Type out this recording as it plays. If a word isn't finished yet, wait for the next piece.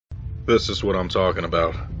This is what I'm talking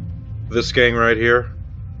about. This gang right here,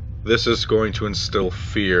 this is going to instill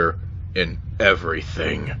fear in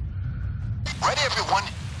everything. Ready, everyone?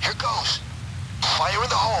 Here goes. Fire in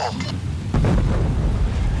the hole.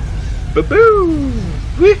 Ba-boom!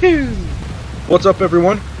 Woohoo! What's up,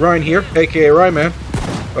 everyone? Ryan here, aka Ryman.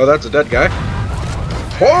 Oh, that's a dead guy.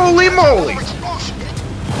 Holy moly!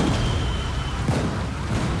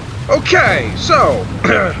 Okay, so,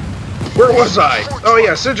 where was I? Oh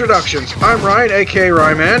yes, introductions. I'm Ryan, aka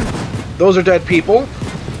Ryman. Those are dead people.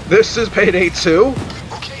 This is Payday 2.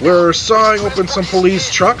 We're sawing open some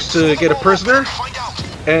police trucks to get a prisoner.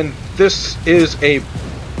 And this is a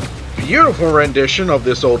beautiful rendition of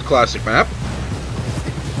this old classic map.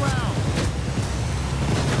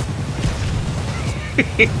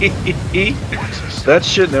 That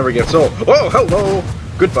shit never gets old. Oh, hello!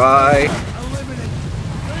 Goodbye.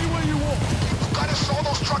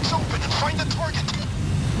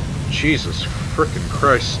 Jesus frickin'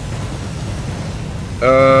 Christ.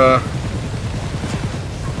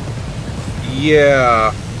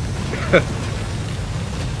 Yeah.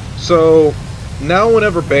 So, now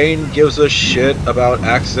whenever Bane gives a shit about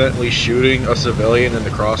accidentally shooting a civilian in the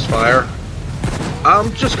crossfire,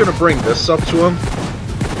 I'm just gonna bring this up to him.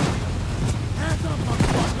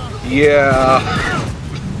 Yeah.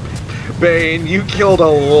 Bane, you killed a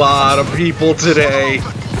lot of people today.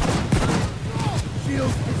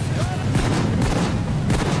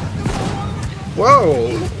 Whoa!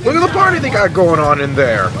 Look at the party they got going on in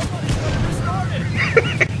there!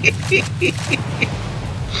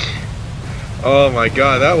 Oh my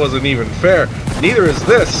god, that wasn't even fair. Neither is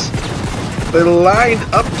this. They lined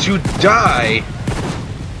up to die.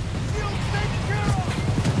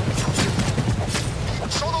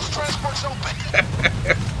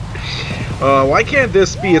 Why can't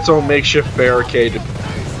this be its own makeshift barricade?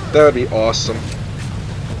 That would be awesome.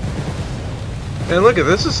 And look at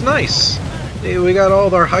this, is nice. We got all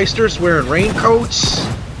of our heisters wearing raincoats.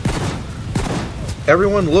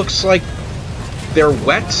 Everyone looks like they're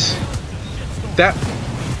wet.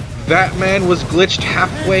 That man was glitched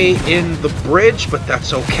halfway in the bridge, but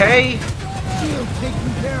that's okay.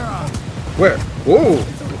 Where? Whoa!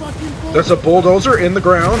 There's a bulldozer in the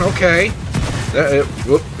ground. Okay.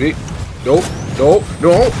 Nope. No,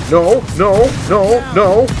 no, no, no, no, no,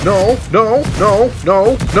 no, no, no,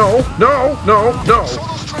 no, no, no, no, no.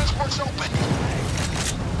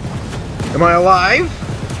 Am I alive?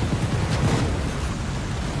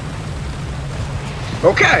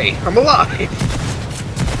 Okay, I'm alive.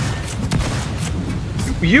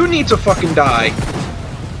 You need to fucking die.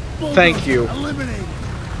 Thank you.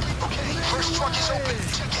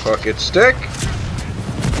 Bucket stick.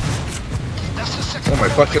 Oh, my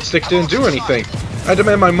bucket stick didn't do anything. I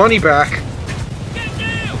demand my money back.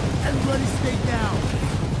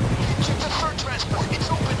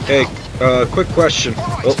 Hey, quick question.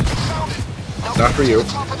 Oh, not for you.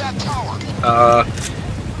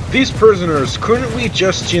 These prisoners, couldn't we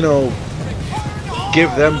just, you know,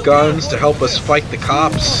 give them guns to help us fight the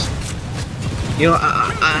cops? You know,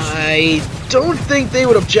 I don't think they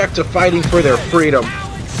would object to fighting for their freedom.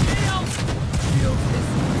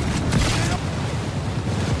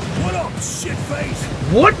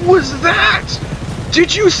 What was that?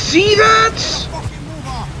 Did you see that?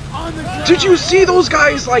 Did you see those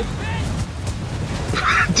guys like?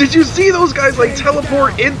 Did you see those guys like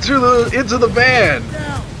teleport into the van?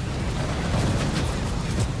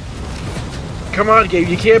 Come on, Gabe,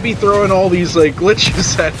 you can't be throwing all these like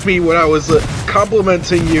glitches at me when I was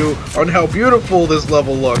complimenting you on how beautiful this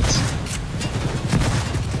level looked.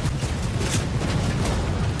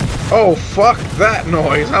 Oh, fuck that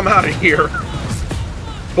noise. I'm out of here.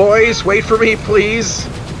 Boys, wait for me, please.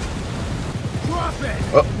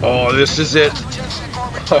 Oh, this is it.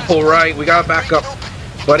 Alright, we gotta back up.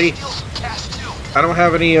 Buddy, I don't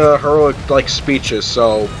have any heroic, like, speeches,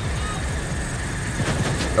 so...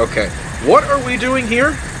 Okay. What are we doing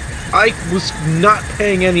here? I was not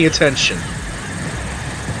paying any attention.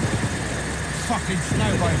 Fucking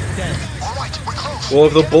Snowbone's dead. Well,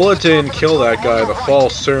 if the bullet didn't kill that guy, the fall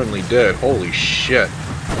certainly did. Holy shit.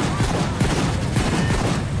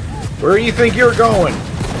 Where do you think you're going?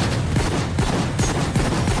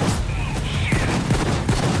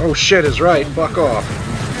 Oh shit is right, fuck off.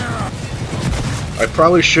 I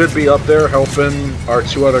probably should be up there helping our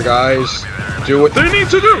two other guys do what they need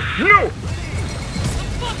to do! No!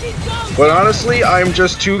 But honestly, I'm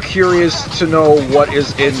just too curious to know what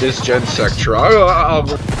is in this Gensec truck.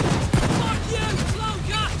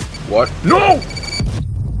 What? No!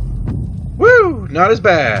 Woo! Not as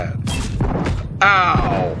bad.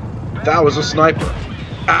 Ow! That was a sniper.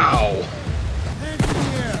 Ow!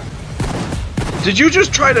 Did you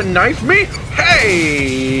just try to knife me?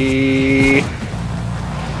 Hey!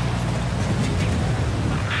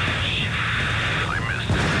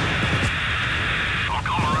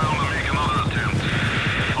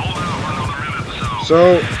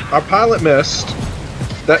 So, our pilot missed.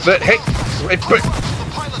 Hey! Wait,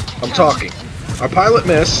 I'm talking. Our pilot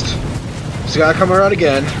missed. He's gotta come around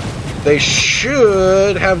again. They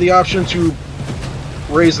should have the option to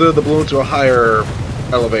raise the balloon to a higher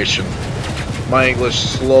elevation. My English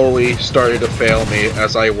slowly started to fail me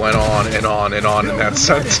as I went on and on and on in that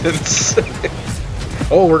sentence.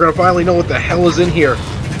 Oh, we're gonna finally know what the hell is in here.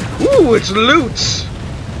 Ooh, it's loot!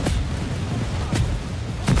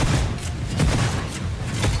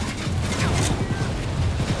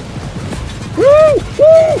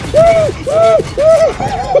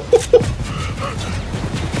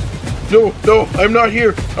 No, no, I'm not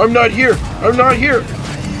here. I'm not here. I'm not here.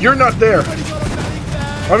 You're not there.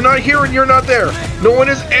 I'm not here and you're not there. No one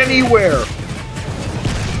is anywhere.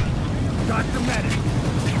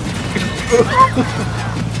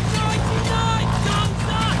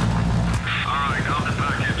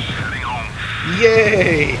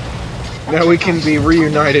 Yay! Now we can be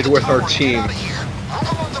reunited with our team.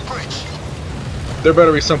 There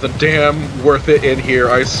better be something damn worth it in here,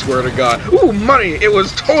 I swear to God. Ooh, money! It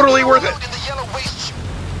was totally worth it!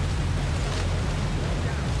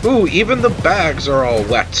 Ooh, even the bags are all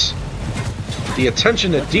wet. The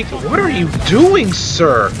attention to detail. What are you doing,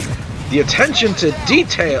 sir? The attention to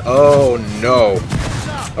detail. Oh, no.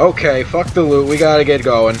 Okay, fuck the loot. We gotta get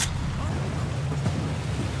going.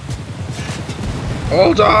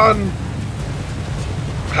 Hold on!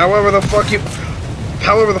 However the fuck you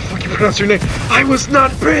pronounce your name. I was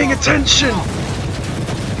not paying attention!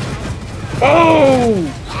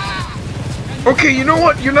 Oh! Okay, you know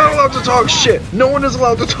what? You're not allowed to talk shit. No one is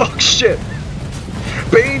allowed to talk shit.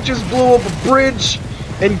 Bane just blew up a bridge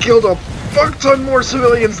and killed a fuck ton more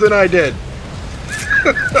civilians than I did.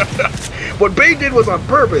 What Bane did was on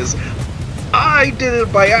purpose. I did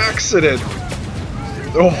it by accident.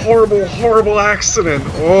 A horrible, horrible accident.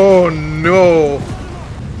 Oh no.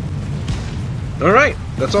 Alright,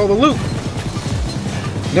 that's all the loot.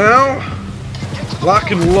 Now,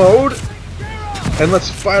 lock and load, and let's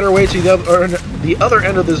fight our way to the other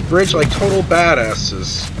end of this bridge like total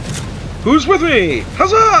badasses. Who's with me?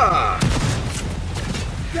 Huzzah!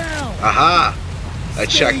 Aha! I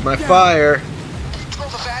checked my fire.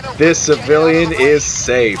 This civilian is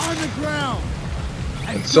safe.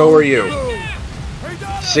 And so are you.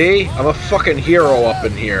 See? I'm a fucking hero up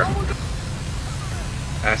in here.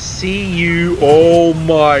 I see you. Oh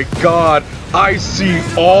my God. I see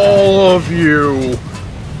all of you.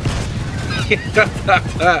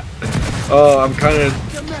 Oh, I'm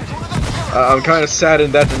kind of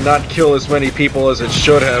saddened that did not kill as many people as it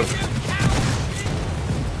should have.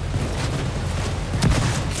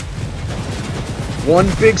 One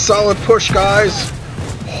big solid push, guys.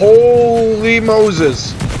 Holy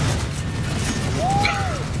Moses.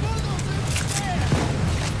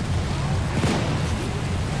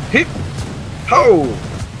 Hip! Ho!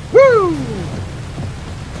 Woo!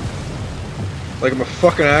 Like I'm a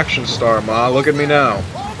fucking action star, Ma. Look at me now.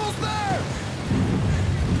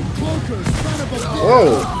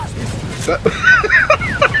 Whoa! That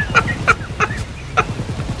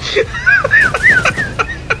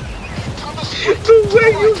the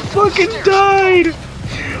way you fucking died!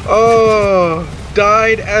 Oh,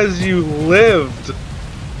 died as you lived.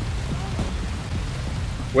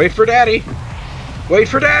 Wait for Daddy. Wait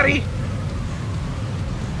for Daddy!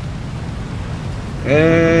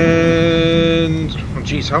 And... oh,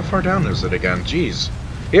 jeez, how far down is it again? Jeez.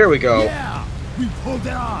 Here we go. Yeah, we pulled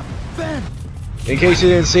it off. Ben. In case you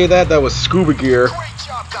didn't see that, that was scuba gear.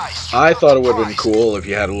 I thought it would have been cool if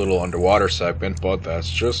you had a little underwater segment, but that's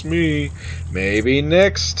just me. Maybe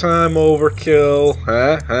next time, Overkill.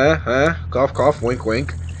 Huh? Cough, cough, wink,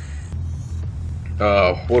 wink.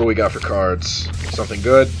 What do we got for cards? Something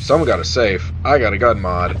good? Someone got a safe. I got a gun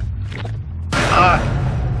mod.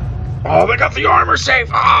 Oh, they got the armor safe!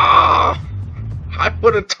 Ah! I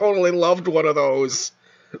would have totally loved one of those.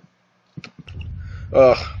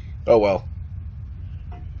 Oh well.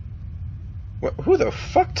 Who the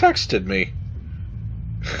fuck texted me?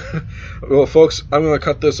 Well, folks, I'm going to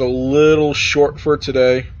cut this a little short for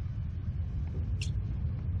today.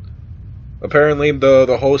 Apparently,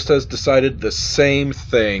 the host has decided the same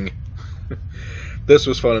thing. This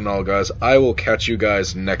was fun and all, guys. I will catch you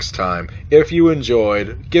guys next time. If you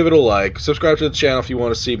enjoyed, give it a like, subscribe to the channel if you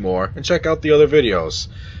want to see more, and check out the other videos.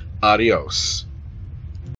 Adios.